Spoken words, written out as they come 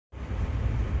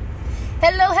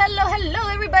Hello,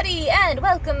 everybody, and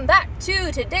welcome back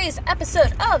to today's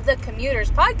episode of the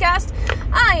Commuters Podcast.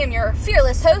 I am your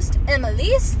fearless host,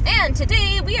 Emilise, and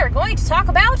today we are going to talk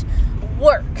about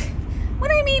work. When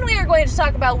I mean we are going to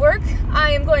talk about work,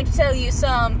 I am going to tell you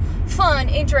some fun,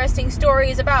 interesting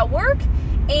stories about work,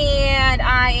 and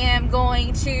I am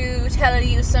going to tell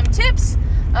you some tips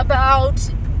about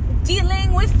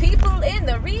dealing with people in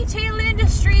the retail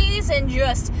industries and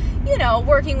just,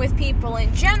 working with people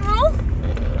in general.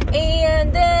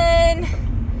 And then,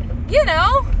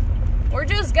 we're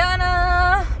just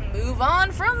gonna move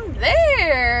on from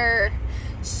there.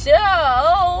 So,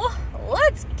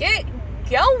 let's get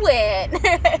going.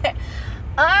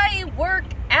 I work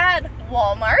at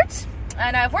Walmart,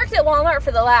 and I've worked at Walmart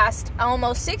for the last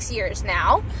almost 6 years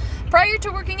now. Prior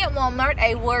to working at Walmart,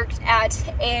 I worked at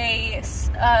a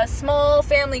small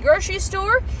family grocery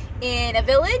store in a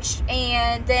village,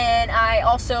 and then I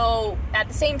also, at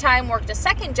the same time, worked a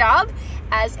second job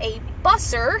as a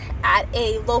busser at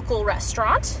a local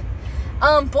restaurant.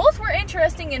 Both were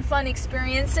interesting and fun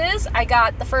experiences. I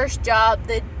got the first job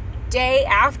the day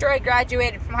after I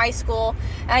graduated from high school,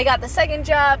 and I got the second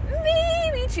job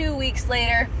maybe 2 weeks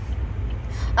later.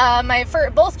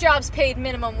 Both jobs paid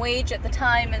minimum wage at the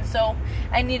time, and so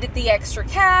I needed the extra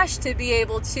cash to be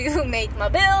able to make my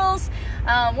bills.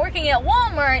 Working at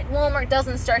Walmart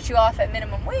doesn't start you off at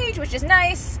minimum wage, which is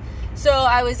nice, so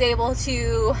I was able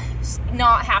to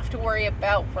not have to worry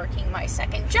about working my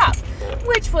second job,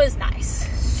 which was nice.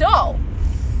 So,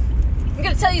 I'm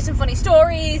going to tell you some funny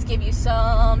stories, give you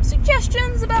some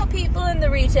suggestions about people in the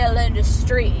retail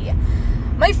industry.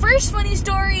 My first funny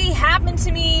story happened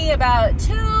to me about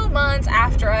 2 months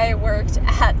after I worked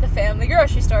at the family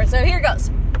grocery store. So here goes.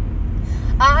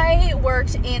 I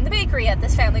worked in the bakery at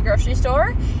this family grocery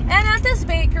store, and at this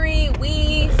bakery,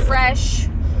 we fresh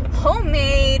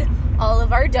homemade all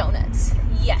of our donuts.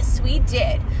 Yes, we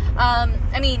did.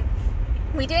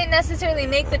 We didn't necessarily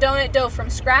make the donut dough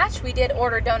from scratch. We did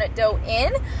order donut dough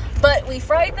in, but we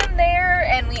fried them there,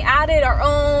 and we added our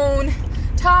own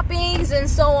toppings and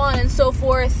so on and so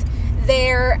forth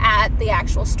there at the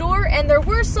actual store. And there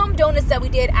were some donuts that we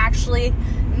did actually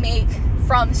make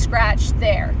from scratch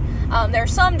there. There are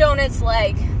some donuts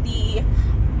like the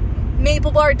maple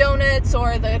bar donuts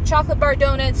or the chocolate bar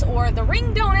donuts or the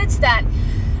ring donuts that,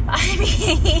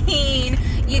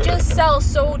 you just sell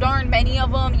so darn many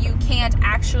of them, you can't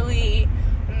actually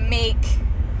make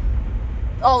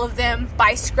all of them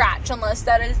by scratch unless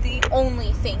that is the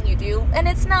only thing you do.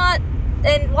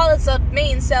 And while it's a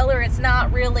main seller, it's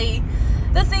not really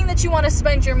the thing that you want to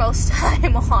spend your most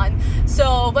time on.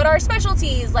 So, but our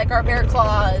specialties, like our bear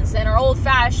claws and our old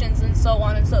fashions and so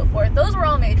on and so forth, those were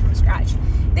all made from scratch.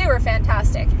 They were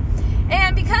fantastic.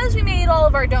 And because we made all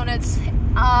of our donuts,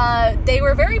 they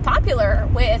were very popular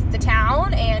with the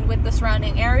town and with the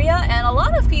surrounding area. And a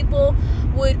lot of people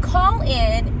would call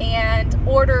in and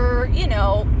order,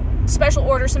 special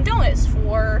order some donuts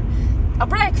for a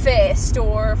breakfast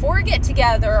or for a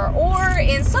get-together, or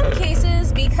in some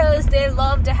cases because they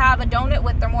loved to have a donut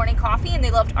with their morning coffee and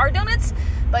they loved our donuts,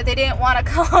 but they didn't want to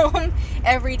come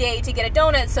every day to get a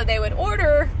donut, so they would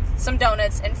order some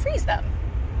donuts and freeze them.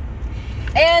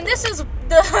 And this is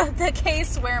the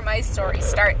case where my story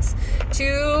starts.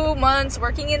 2 months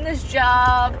working in this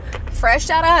job, fresh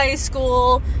out of high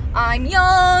school. I'm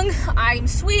young, I'm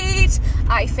sweet,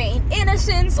 I feign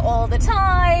innocence all the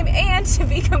time, and to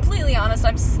be completely honest,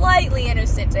 I'm slightly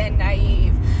innocent and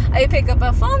naive. I pick up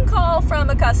a phone call from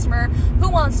a customer who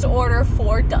wants to order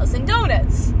 4 dozen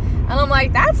donuts. And I'm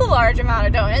like, that's a large amount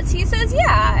of donuts. He says,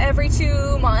 yeah, every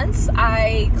 2 months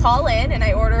I call in and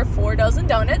I order 4 dozen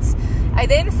donuts. I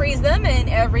then freeze them, and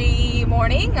every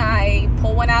morning I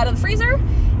pull one out of the freezer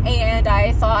and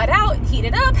I thaw it out, heat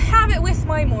it up, have it with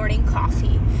my morning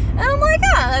coffee. And I'm like,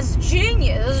 that's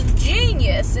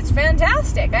genius. It's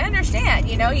fantastic. I understand.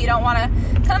 You don't want to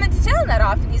come into town that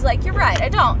often. He's like, you're right, I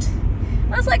don't.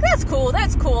 I was like, that's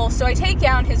cool. So I take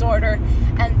down his order,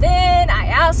 and then I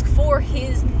ask for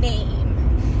his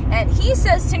name. And he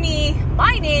says to me,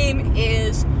 my name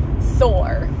is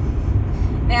Thor.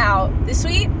 Now, the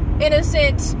sweet,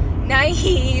 innocent,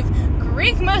 naive,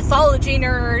 Greek mythology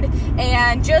nerd,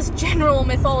 and just general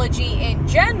mythology in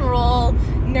general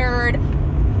nerd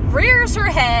rears her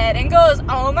head and goes,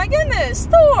 oh my goodness,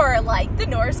 Thor, like the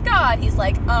Norse god. He's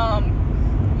like,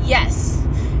 yes.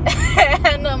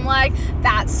 And I'm like,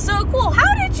 that's so cool.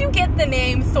 How did you get the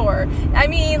name Thor?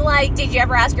 Did you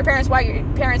ever ask your parents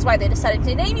why they decided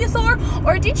to name you Thor?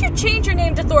 Or did you change your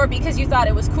name to Thor because you thought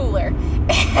it was cooler?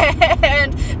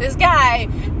 And this guy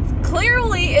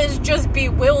clearly is just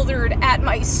bewildered at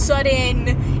my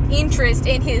sudden interest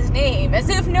in his name, as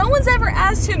if no one's ever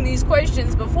asked him these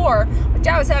questions before, which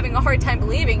I was having a hard time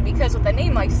believing, because with a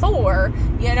name like Thor,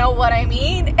 you know what I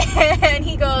mean? And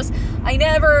he goes, I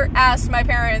never asked my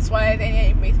parents why they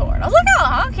named me Thor. And I was like,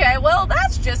 oh, okay, well,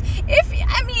 that's just, if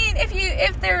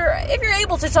you're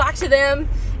able to talk to them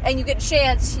and you get a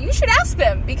chance, you should ask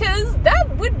them, because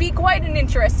that would be quite an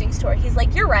interesting story. He's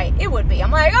like, you're right, it would be. I'm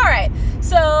like, all right.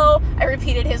 So I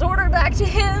repeated his order back to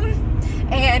him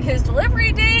and his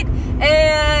delivery date,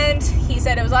 and he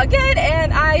said it was all good,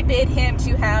 and I bid him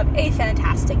to have a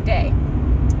fantastic day.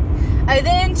 I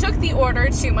then took the order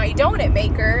to my donut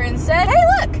maker and said, hey,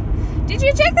 look, did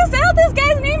you check this out? This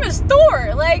guy's name is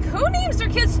Thor. Like, who names their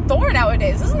kids Thor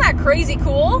nowadays? Isn't that crazy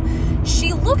cool?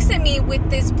 She looks at me with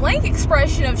this blank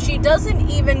expression of she doesn't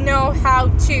even know how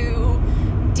to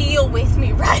deal with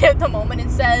me right at the moment, and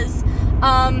says,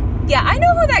 yeah, I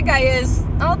know who that guy is.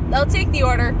 I'll take the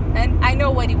order, and I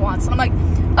know what he wants. And I'm like,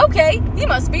 okay, he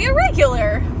must be a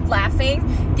regular.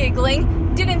 Laughing,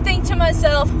 giggling, didn't think to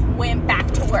myself, went back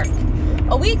to work.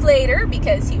 A week later,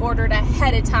 because he ordered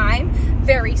ahead of time,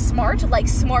 very smart, like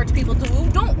smart people do,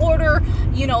 don't order,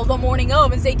 the morning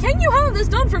of and say, can you have this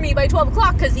done for me by 12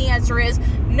 o'clock? Because the answer is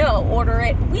no, order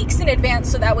it weeks in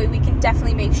advance, so that way we can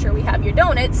definitely make sure we have your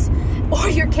donuts or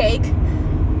your cake.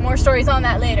 More stories on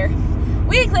that later.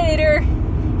 Week later,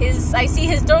 I see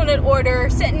his donut order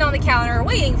sitting on the counter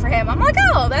waiting for him. I'm like,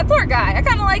 oh, that Thor guy. I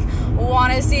kind of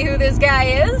want to see who this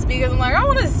guy is, because I'm like, I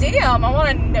want to see him. I want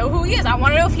to know who he is. I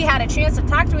want to know if he had a chance to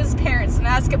talk to his parents and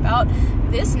ask about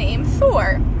this name,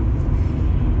 Thor.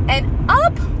 And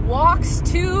up walks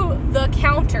to the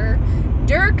counter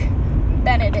Dirck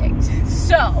Benedict.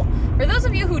 So, for those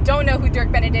of you who don't know who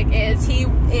Dirck Benedict is, he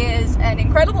is an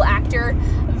incredible actor,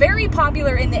 very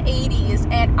popular in the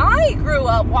 80s, and I grew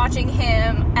up watching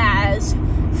him as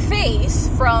Face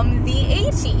from the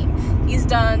A-Team. He's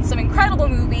done some incredible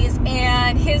movies,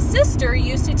 and his sister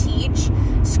used to teach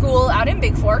school out in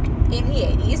Big Fork in the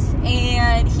 80s,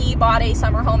 and he bought a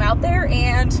summer home out there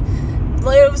and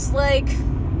lives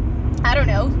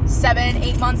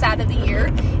 7-8 months out of the year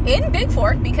in Big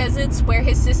Fork, because it's where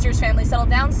his sister's family settled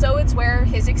down, so it's where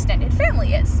his extended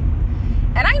family is.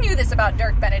 And I knew this about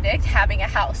Dirck Benedict having a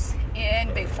house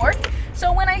in Big Fork,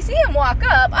 so when I see him walk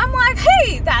up, I'm like,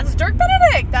 hey, that's Dirck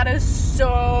Benedict. That is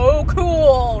so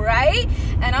cool, right?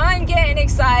 And I'm getting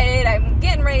excited. I'm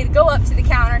getting ready to go up to the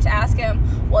counter to ask him,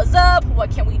 what's up?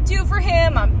 What can we do for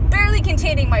him? I'm barely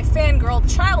containing my fangirl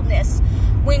childness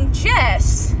when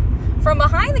Jess from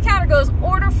behind the counter goes,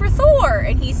 order for Thor.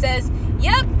 And he says,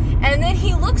 yep. And then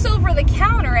he looks over the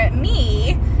counter at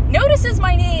me, notices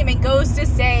my name, and goes to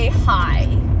say hi.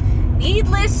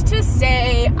 Needless to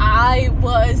say, I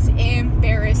was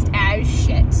embarrassed as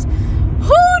shit.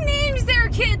 Who names their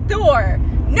kid Thor?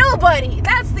 Nobody.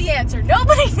 That's the answer.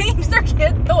 Nobody names their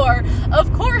kid Thor.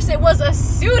 Of course, it was a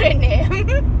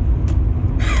pseudonym.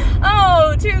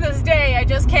 Oh, to this day, I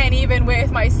just can't even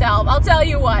with myself. I'll tell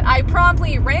you what, I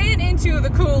promptly ran into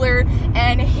the cooler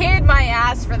and hid my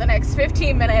ass for the next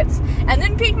 15 minutes, and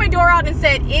then peeked my door out and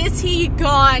said, is he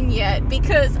gone yet?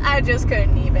 Because I just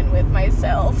couldn't even with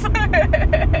myself.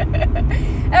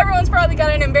 Everyone's probably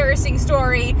got an embarrassing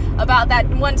story about that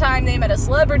one time they met a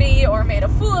celebrity or made a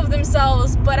fool of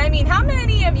themselves, but I mean, how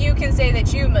many of you can say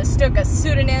that you mistook a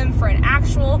pseudonym for an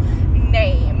actual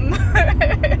name?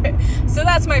 So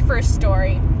that's my first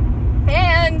story.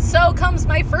 And so comes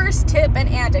my first tip and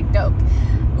anecdote.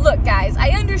 Look, guys,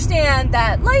 I understand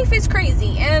that life is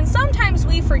crazy, and sometimes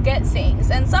we forget things,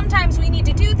 and sometimes we need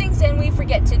to do things and we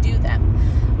forget to do them.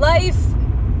 Life,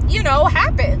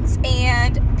 happens,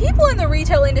 and people in the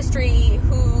retail industry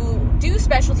who do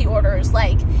specialty orders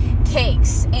like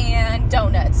cakes and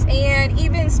donuts, and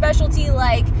even specialty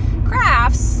like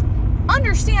crafts,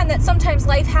 understand that sometimes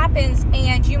life happens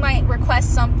and you might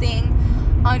request something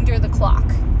under the clock.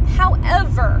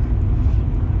 However,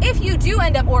 if you do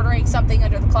end up ordering something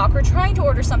under the clock or trying to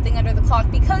order something under the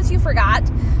clock because you forgot,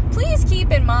 please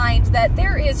keep in mind that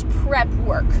there is prep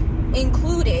work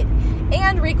included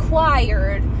and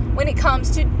required when it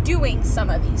comes to doing some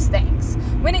of these things.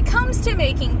 When it comes to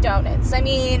making donuts,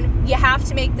 you have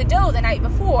to make the dough the night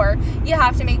before. You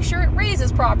have to make sure it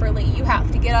raises properly. You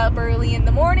have to get up early in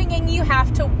the morning and you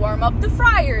have to warm up the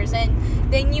fryers, and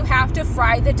then you have to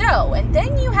fry the dough, and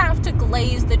then you have to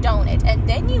glaze the donut, and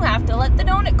then you have to let the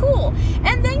donut cool,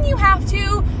 and then you have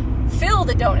to fill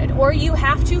the donut, or you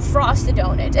have to frost the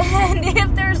donut, and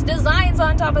if there's designs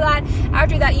on top of that,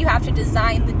 after that you have to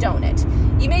design the donut.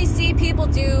 You may see people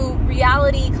do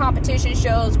reality competition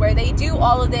shows where they do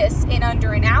all of this in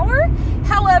under an hour.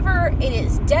 However, it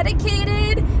is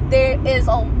dedicated. There is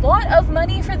a lot of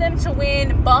money for them to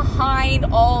win behind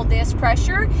all this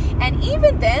pressure. And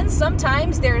even then,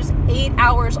 sometimes there's 8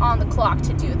 hours on the clock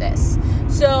to do this.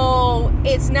 So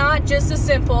it's not just as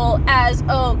simple as,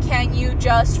 oh, can you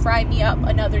just fry me up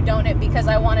another donut because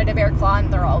I wanted a bear claw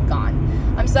and they're all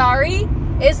gone. I'm sorry.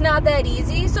 It's not that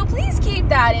easy, so please keep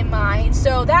that in mind.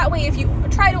 So that way, if you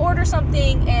try to order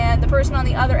something and the person on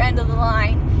the other end of the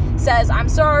line says, I'm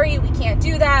sorry, we can't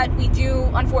do that, we do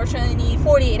unfortunately need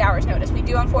 48 hours notice, we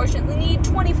do unfortunately need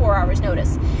 24 hours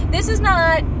notice. This is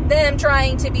not them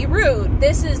trying to be rude.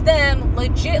 This is them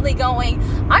legitly going,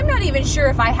 I'm not even sure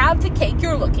if I have the cake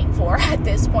you're looking for at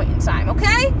this point in time,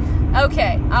 okay?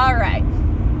 Okay, alright.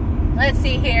 Let's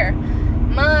see here.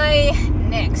 My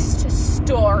next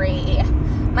story.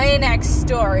 My next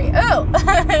story,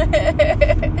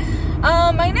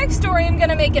 I'm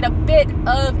gonna make it a bit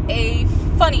of a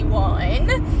funny one,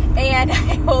 and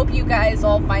I hope you guys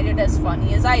all find it as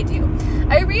funny as I do.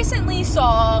 I recently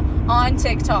saw on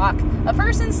TikTok a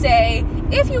person say,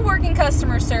 if you work in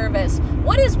customer service,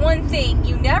 what is one thing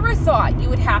you never thought you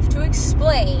would have to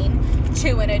explain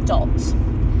to an adult?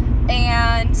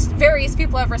 And various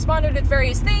people have responded with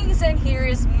various things, and here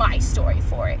is my story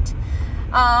for it.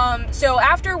 So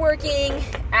after working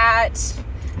at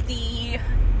the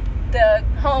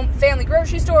home family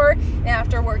grocery store, and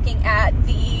after working at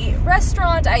the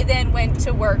restaurant, I then went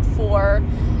to work for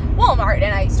Walmart,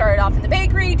 and I started off in the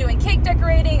bakery doing cake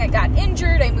decorating. I got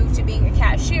injured, I moved to being a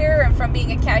cashier, and from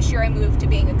being a cashier I moved to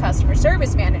being a customer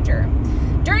service manager.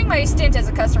 During my stint as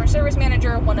a customer service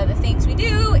manager, one of the things we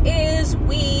do is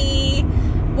we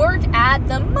work at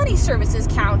the money services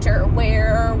counter,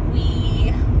 where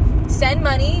we send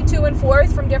money to and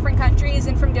forth from different countries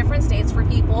and from different states for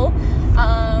people.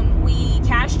 We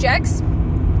cash checks,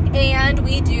 and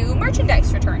we do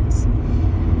merchandise returns.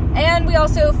 And we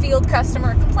also field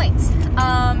customer complaints.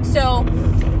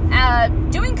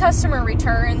 Doing customer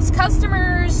returns,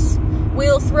 customers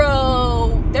will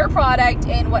throw their product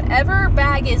in whatever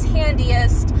bag is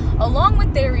handiest along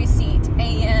with their receipt,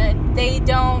 and they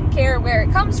don't care where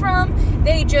it comes from.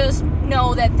 They just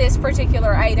know that this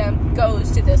particular item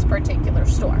goes to this particular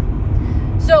store.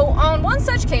 So on one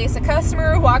such case, a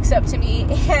customer walks up to me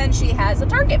and she has a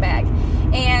Target bag,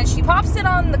 and she pops it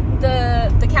on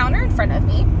the counter in front of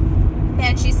me,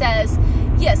 and she says,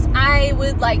 yes, I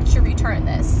would like to return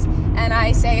this. And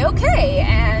I say, okay,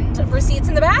 and receipt's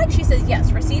in the bag? She says,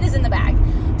 yes, receipt is in the bag.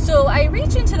 So I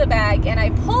reach into the bag and I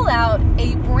pull out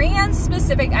a brand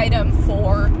specific item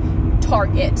for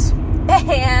Target.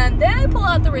 And then I pull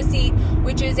out the receipt,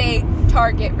 which is a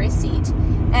Target receipt.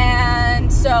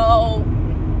 And so,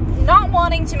 not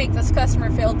wanting to make this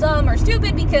customer feel dumb or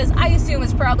stupid, because I assume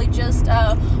it's probably just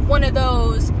one of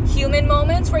those human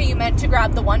moments where you meant to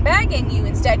grab the one bag and you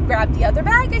instead grabbed the other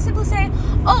bag, I simply say,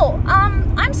 oh,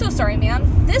 I'm so sorry,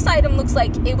 ma'am. This item looks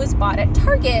like it was bought at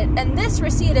Target, and this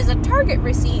receipt is a Target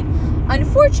receipt.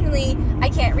 Unfortunately, I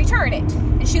can't return it.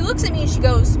 And she looks at me and she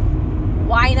goes,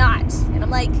 why not? And I'm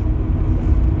like,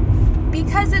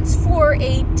 because it's for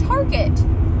a Target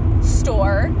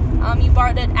store. You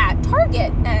bought it at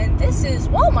Target, and this is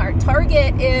Walmart.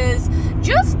 Target is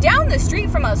just down the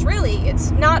street from us, really. It's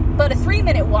not but a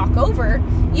 3-minute walk over.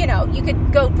 You know, you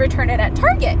could go return it at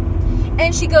Target.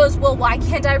 And she goes, well, why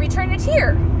can't I return it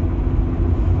here?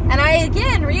 And I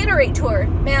again reiterate to her,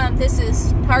 ma'am, this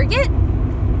is Target,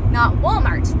 not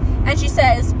Walmart. And she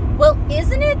says, well,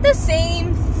 isn't it the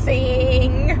same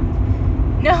thing?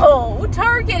 No,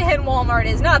 Target and Walmart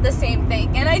is not the same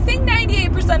thing. And I think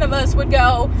 98% of us would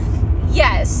go,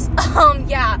 yes,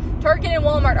 yeah, Target and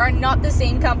Walmart are not the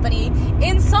same company.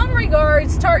 In some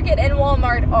regards, Target and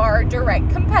Walmart are direct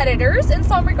competitors. In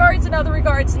some regards, in other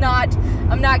regards, not.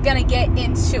 I'm not gonna get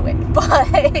into it,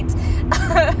 but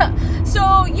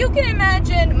so you can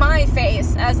imagine my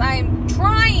face as I'm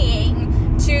trying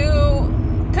to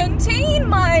contain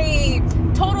my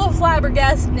total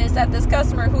flabbergastedness at this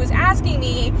customer who is asking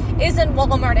me, isn't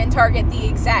Walmart and Target the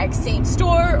exact same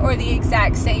store or the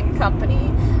exact same company?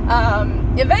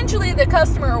 Eventually the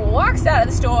customer walks out of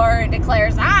the store and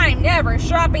declares, I'm never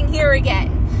shopping here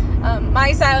again.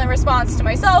 My silent response to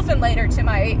myself and later to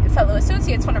my fellow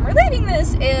associates when I'm relating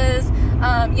this is,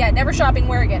 yeah, never shopping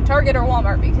where again? Target or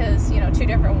Walmart? Because, you know, two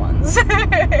different ones.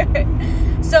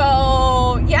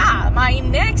 So, yeah, my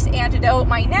next antidote,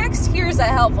 here's a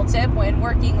helpful tip when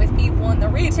working with people in the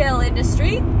retail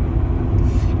industry.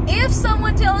 If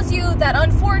someone tells you that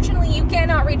unfortunately you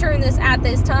cannot return this at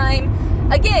this time,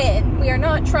 again, we are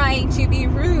not trying to be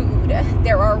rude.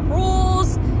 There are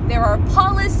rules, There are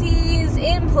policies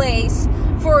in place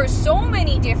for so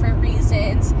many different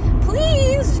reasons.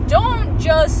 Please don't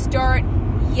just start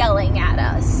yelling at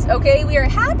us, okay? We are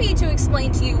happy to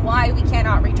explain to you why we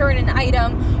cannot return an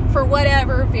item for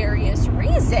whatever various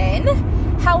reason.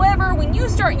 However, when you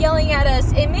start yelling at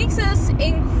us, it makes us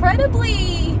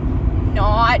incredibly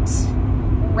not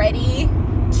ready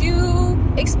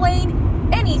to explain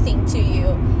anything to you.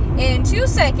 In 2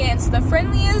 seconds, the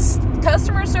friendliest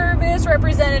customer service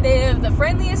representative, the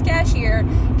friendliest cashier,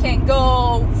 can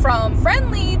go from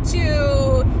friendly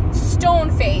to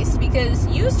stone-faced because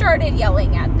you started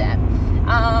yelling at them.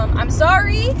 I'm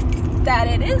sorry that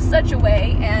it is such a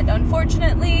way, and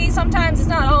unfortunately, sometimes it's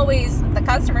not always the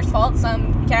customer's fault.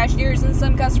 Some cashiers and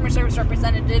some customer service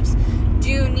representatives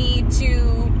do need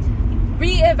to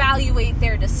reevaluate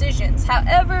their decisions.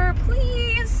 However,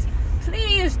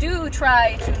 please do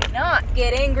try to not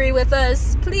get angry with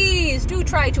us. Please do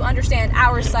try to understand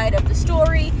our side of the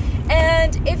story.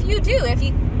 And if you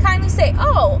kindly say,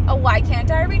 oh, why can't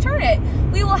I return it?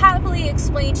 We will happily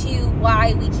explain to you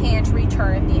why we can't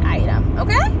return the item.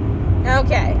 Okay?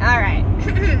 Okay, alright.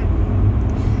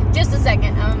 Just a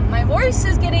second. My voice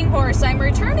is getting hoarse. I'm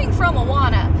returning from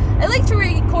Awana. I like to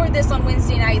record this on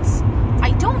Wednesday nights.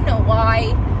 I don't know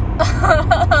why.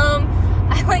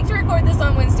 I like to record this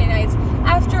on Wednesday nights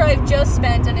after I've just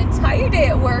spent an entire day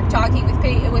at work talking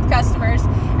with customers,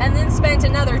 and then spent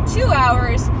another 2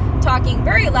 hours talking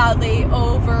very loudly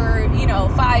over,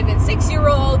 5 and 6 year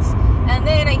olds, and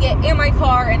then I get in my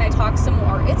car and I talk some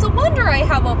more. It's a wonder I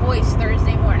have a voice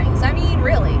Thursday mornings. I mean,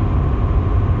 really.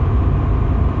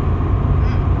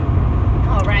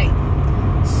 Alright.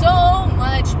 So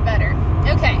much better.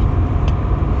 Okay.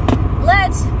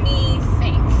 Let me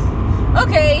think.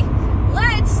 Okay,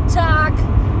 let's talk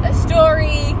a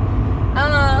story.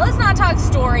 Let's not talk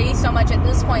story so much at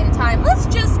this point in time. Let's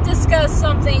just discuss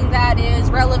something that is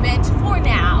relevant for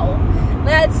now.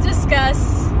 Let's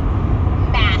discuss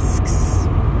masks.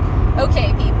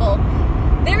 Okay, people.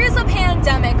 There is a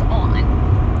pandemic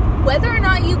on. Whether or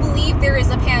not you believe there is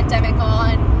a pandemic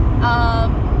on,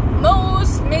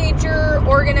 most major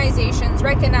organizations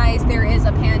recognize there is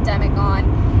a pandemic on.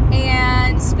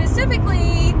 And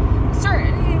specifically,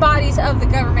 certain bodies of the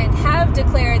government have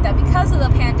declared that because of the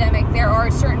pandemic, there are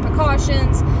certain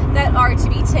precautions that are to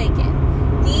be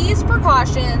taken. These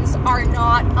precautions are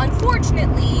not,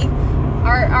 unfortunately,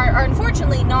 are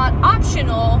unfortunately not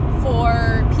optional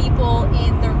for people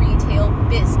in the retail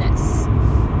business.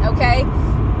 Okay?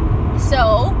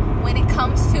 So, when it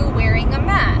comes to wearing a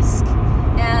mask,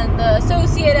 and the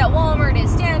associate at Walmart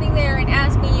is standing there and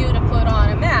asking you to put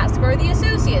on a mask, or the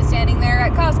associate standing there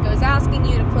at Costco is asking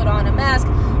you to put on a mask,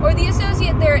 or the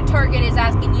associate there at Target is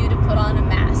asking you to put on a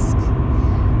mask.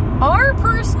 Our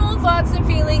personal thoughts and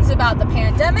feelings about the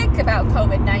pandemic, about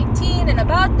COVID-19, and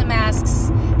about the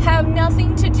masks have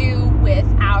nothing to do with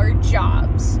our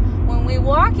jobs. When we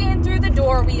walk in through the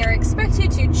door, we are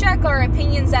expected to check our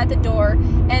opinions at the door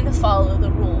and follow the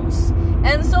rules.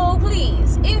 And so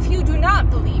please, if you do not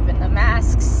believe in the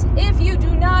masks, if you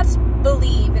do not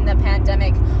believe in the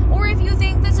pandemic, or if you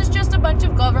think this is just a bunch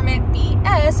of government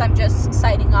BS, I'm just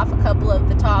citing off a couple of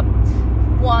the top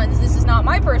ones, this is not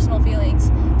my personal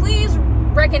feelings, please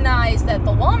recognize that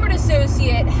the Walmart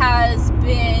associate has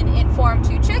been informed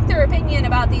to check their opinion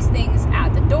about these things at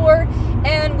the door,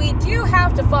 and we do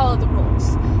have to follow the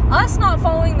rules. Us not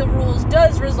following the rules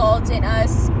does result in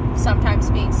us sometimes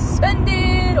being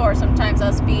suspended, or sometimes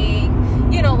us being,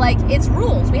 it's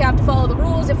rules. We have to follow the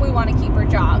rules if we want to keep our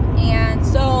job. And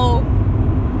so,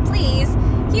 please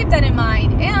keep that in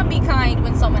mind and be kind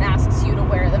when someone asks you to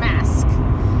wear the mask.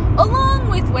 Along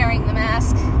with wearing the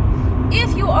mask,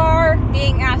 if you are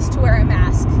being asked to wear a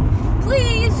mask,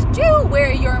 please do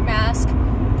wear your mask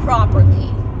properly.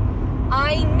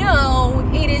 I know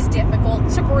it is difficult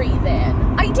to breathe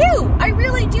in. I do. I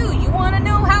really do. You want to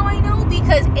know how I know?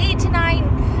 Because 8 to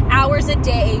 9 hours a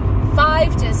day,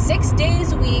 5 to 6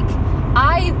 days a week,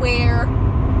 I wear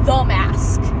the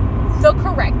mask the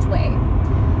correct way.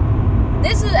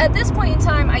 At this point in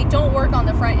time, I don't work on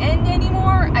the front end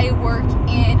anymore. I work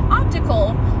in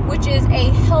optical, which is a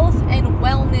health and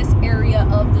wellness area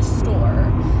of the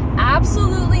store.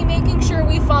 Absolutely making sure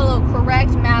we follow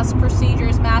correct mask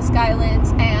procedures, mask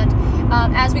guidelines, and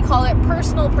as we call it,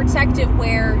 personal protective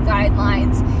wear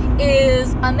guidelines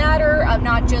is a matter of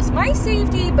not just my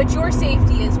safety, but your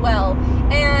safety as well.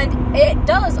 And it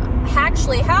does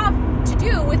actually have to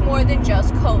do with more than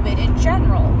just COVID in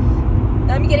general.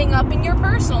 I'm getting up in your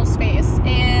personal space,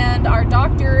 and our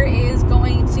doctor is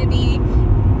going to be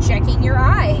checking your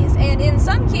eyes, and in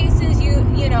some cases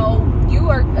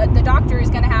the doctor is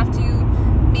going to have to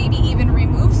maybe even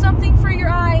remove some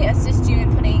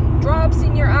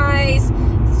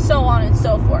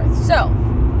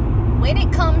when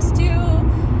it comes to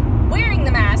wearing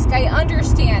the mask, I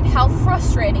understand how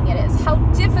frustrating it is, how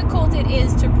difficult it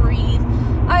is to breathe.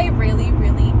 I really,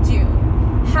 really do.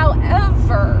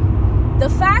 However, the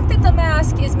fact that the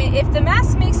mask is made, if the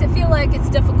mask makes it feel like it's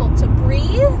difficult to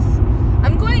breathe,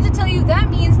 I'm going to tell you that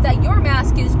means that your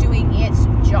mask is doing its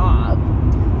job.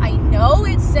 I know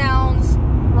it sounds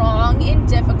wrong and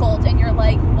difficult, and you're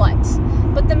like, what?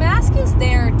 But the mask is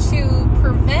there to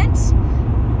prevent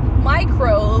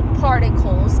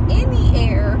microparticles in the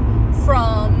air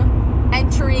from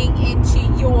entering into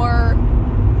your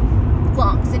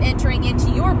lungs and entering into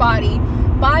your body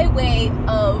by way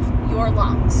of your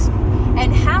lungs.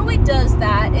 And how it does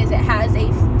that is it has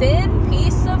a thin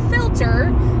piece of filter,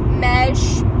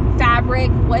 mesh, fabric,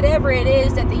 whatever it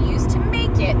is that they use to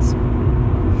make it.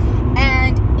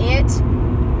 And it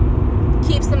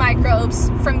keeps the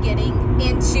microbes from getting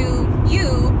into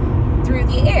you through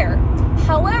the air.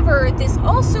 However, this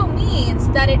also means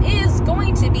that it is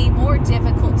going to be more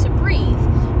difficult to breathe,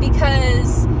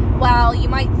 because while you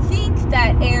might think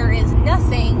that air is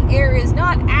nothing, air is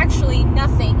not actually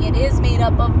nothing. It is made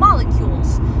up of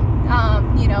molecules.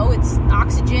 It's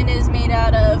oxygen is made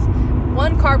out of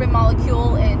one carbon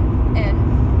molecule,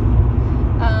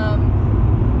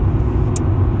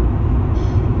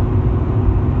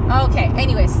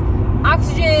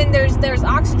 oxygen, there's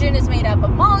oxygen is made up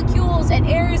of molecules, and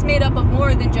air is made up of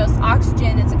more than just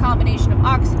oxygen. It's a combination of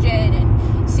oxygen and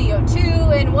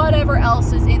CO2 and whatever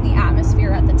else is in the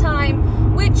atmosphere at the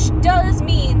time, which does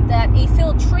mean that a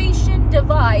filtration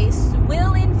device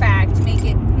will in fact make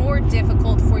it more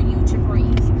difficult for you to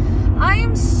breathe. I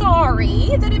am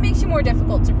sorry that it makes you more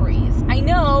difficult to breathe. I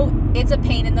know it's a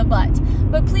pain in the butt,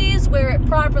 but please wear it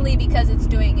properly because it's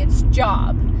doing its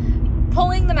job.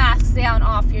 Pulling the mask down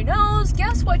off your nose,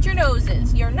 guess what your nose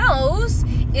is? Your nose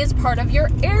is part of your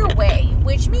airway,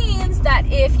 which means that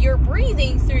if you're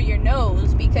breathing through your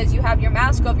nose because you have your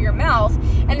mask over your mouth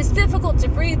and it's difficult to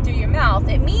breathe through your mouth,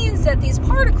 it means that these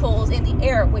particles in the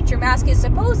air, which your mask is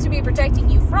supposed to be protecting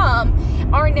you from,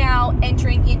 are now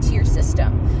entering into your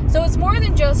system. So it's more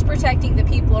than just protecting the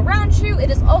people around you,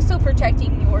 it is also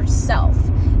protecting yourself.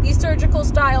 These surgical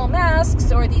style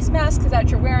masks, or these masks that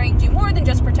you're wearing, do more than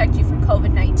just protect you from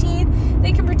COVID-19.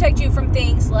 They can protect you from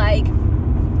things like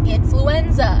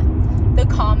influenza, the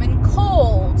common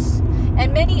colds,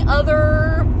 and many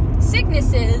other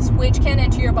sicknesses which can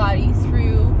enter your body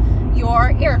through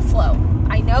your airflow.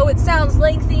 I know it sounds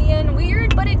lengthy and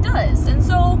weird, but it does. And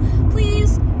so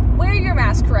please wear your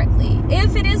mask correctly.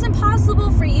 If it is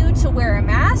impossible for you to wear a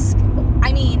mask,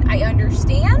 I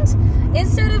understand.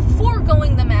 Instead of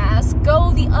foregoing the mask,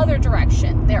 go the other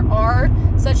direction. There are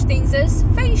such things as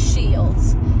face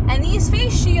shields. And these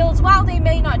face shields, while they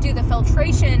may not do the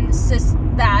filtration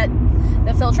that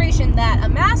a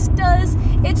mask does,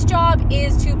 its job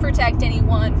is to protect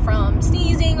anyone from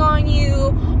sneezing on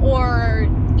you, or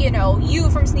you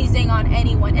from sneezing on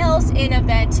anyone else in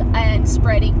event and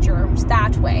spreading germs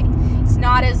that way. It's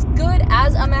not as good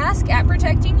as a mask at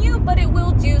protecting you, but it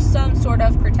will do some sort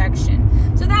of protection.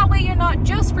 So that way you're not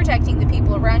just protecting the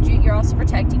people around you, you're also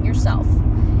protecting yourself.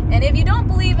 And if you don't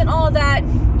believe in all that,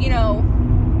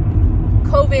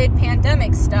 COVID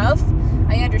pandemic stuff,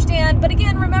 I understand, but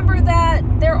again, remember that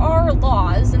there are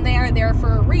laws, and they are there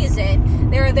for a reason.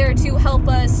 They are there to help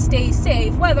us stay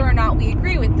safe, whether or not we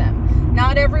agree with them.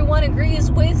 Not everyone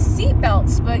agrees with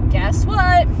seatbelts, but guess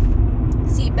what?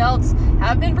 Seatbelts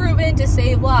have been proven to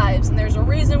save lives, and there's a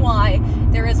reason why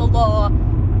there is a law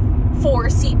for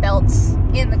seatbelts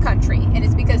in the country, and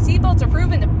it's because seatbelts are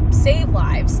proven to save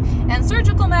lives. And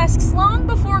surgical masks, long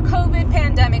before COVID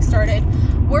pandemic started,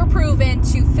 were proven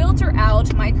to filter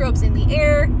out microbes in the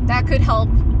air that could help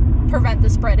prevent the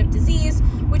spread of disease,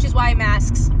 which is why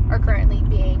masks are currently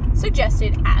being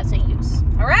suggested as a use.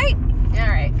 Alright,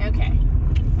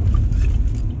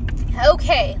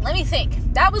 okay, let me think.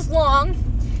 That was long,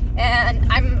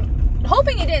 and I'm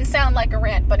hoping it didn't sound like a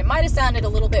rant, but it might have sounded a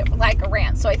little bit like a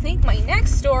rant. So I think my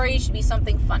next story should be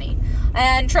something funny.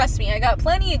 And trust me, I got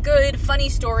plenty of good, funny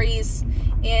stories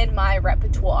in my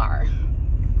repertoire.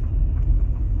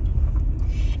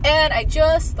 And I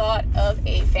just thought of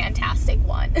a fantastic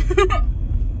one.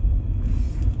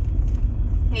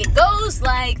 It goes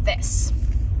like this.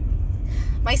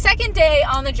 My second day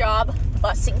on the job,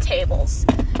 bussing tables.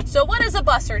 So what does a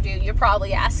busser do, you're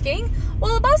probably asking?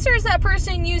 Well, a busser is that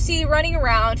person you see running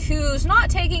around who's not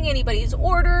taking anybody's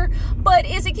order, but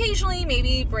is occasionally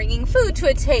maybe bringing food to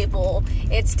a table.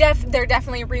 They're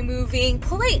definitely removing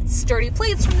plates, dirty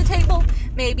plates from the table,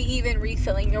 maybe even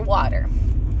refilling your water.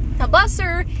 A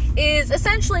busser is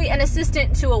essentially an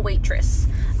assistant to a waitress.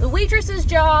 The waitress's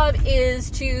job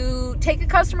is to take a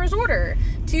customer's order,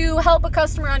 to help a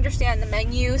customer understand the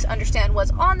menus, understand what's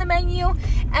on the menu,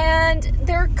 and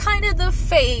they're kind of the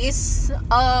face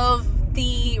of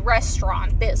the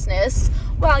restaurant business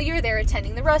while you're there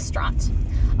attending the restaurant.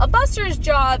 A busser's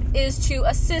job is to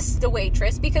assist the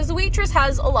waitress because the waitress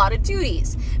has a lot of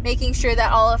duties, making sure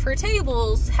that all of her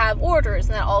tables have orders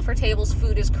and that all of her tables'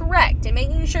 food is correct, and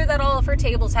making sure that all of her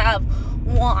tables have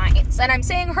wines. And I'm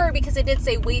saying her because it did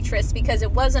say waitress because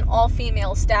it wasn't all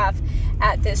female staff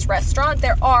at this restaurant.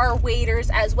 There are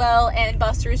waiters as well, and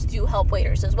bussers do help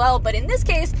waiters as well, but in this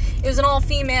case, it was an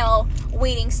all-female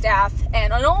waiting staff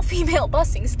and an all-female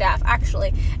bussing staff,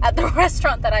 actually, at the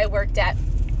restaurant that I worked at.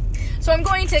 So I'm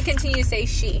going to continue to say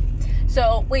she.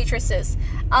 So, waitresses.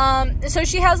 So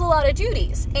she has a lot of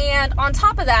duties. And on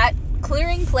top of that,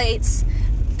 clearing plates,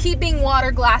 keeping water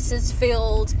glasses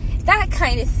filled, that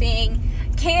kind of thing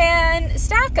can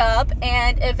stack up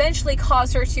and eventually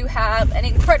cause her to have an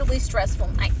incredibly stressful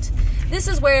night. This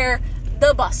is where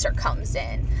the busser comes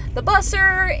in. The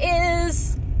busser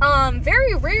is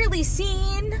very rarely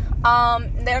seen.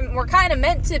 We're kind of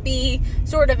meant to be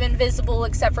sort of invisible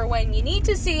except for when you need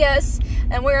to see us,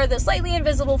 and we're the slightly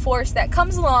invisible force that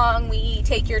comes along. We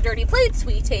take your dirty plates,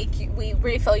 we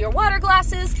refill your water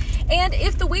glasses, and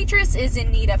if the waitress is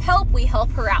in need of help, we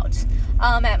help her out.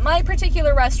 At my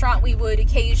particular restaurant, we would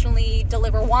occasionally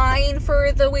deliver wine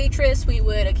for the waitress. We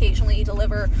would occasionally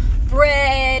deliver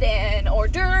bread and hors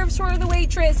d'oeuvres for the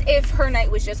waitress if her night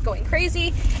was just going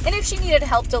crazy. And if she needed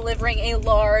help delivering a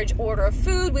large order of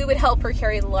food, we would help her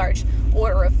carry the large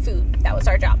order of food. That was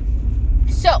our job.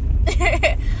 So,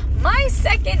 my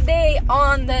second day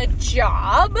on the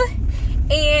job,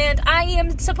 and I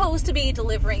am supposed to be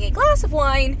delivering a glass of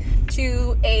wine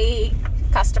to a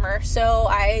customer. So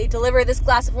I deliver this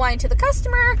glass of wine to the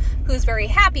customer, who's very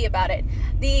happy about it.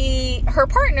 Her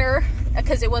partner,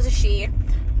 because it was a she,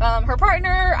 her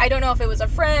partner, I don't know if it was a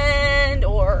friend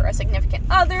or a significant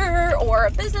other or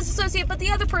a business associate, but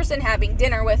the other person having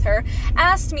dinner with her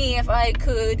asked me if I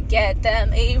could get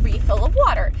them a refill of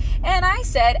water. And I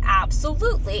said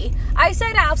absolutely. I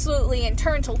said absolutely and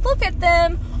turned to look at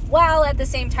them while at the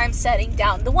same time setting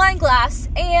down the wine glass,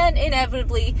 and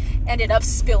inevitably ended up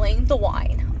spilling the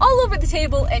wine all over the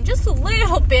table and just a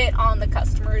little bit on the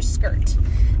customer's skirt.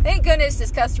 Thank goodness this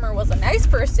customer was a nice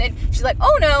person. She's like,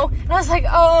 oh no. And I was like,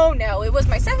 oh no. It was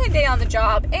my second day on the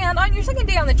job, and on your second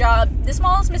day on the job, the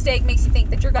smallest mistake makes you think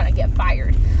that you're gonna get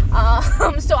fired.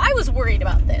 So I was worried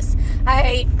about this.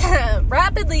 I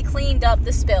rapidly cleaned up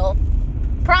the spill,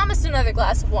 promised another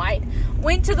glass of wine,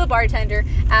 went to the bartender,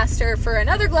 asked her for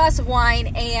another glass of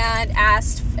wine,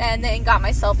 and then got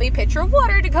myself a pitcher of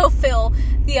water to go fill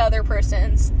the other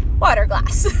person's water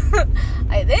glass.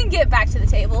 I then get back to the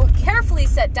table, carefully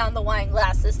set down the wine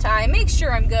glass this time, make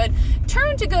sure I'm good,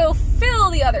 turn to go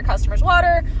fill the other customer's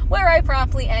water, where I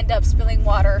promptly end up spilling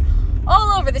water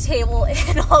all over the table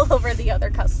and all over the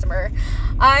other customer.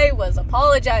 I was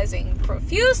apologizing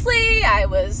profusely. I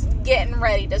was getting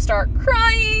ready to start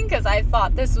crying because I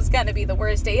thought this was going to be the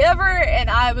worst day ever and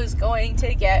I was going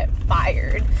to get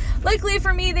fired. Luckily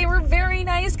for me, they were very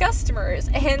nice customers,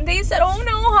 and they said, oh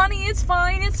no, honey, it's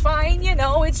fine, you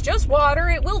know, it's just water,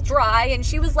 it will dry. And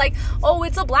she was like, oh,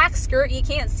 it's a black skirt, you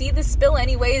can't see the spill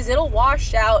anyways, it'll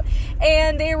wash out.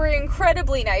 And they were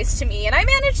incredibly nice to me, and I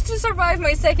managed to survive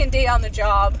my second day on the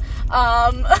job,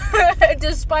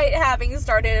 despite having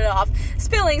started it off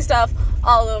spilling stuff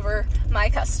all over my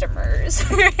customers.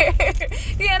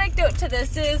 The anecdote to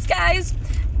this is, guys,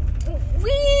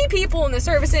 we people in the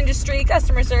service industry,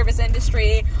 customer service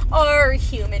industry, are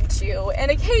human too,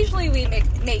 and occasionally we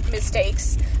make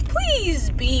mistakes. Please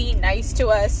be nice to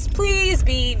us. Please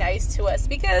be nice to us,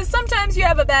 because sometimes you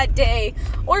have a bad day,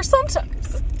 or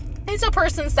sometimes it's a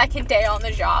person's second day on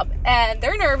the job, and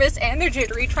they're nervous and they're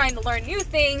jittery trying to learn new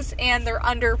things, and they're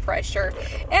under pressure,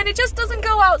 and it just doesn't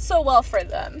go out so well for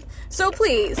them. So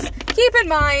please, keep in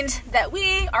mind that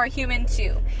we are human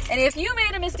too. And if you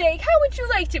made a mistake, how would you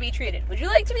like to be treated? Would you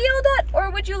like to be yelled at? Or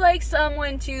would you like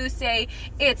someone to say,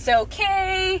 it's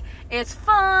okay, it's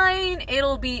fine,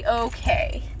 it'll be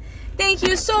okay? Thank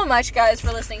you so much, guys,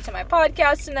 for listening to my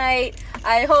podcast tonight.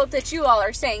 I hope that you all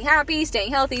are staying happy,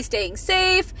 staying healthy, staying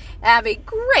safe. Have a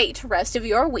great rest of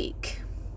your week.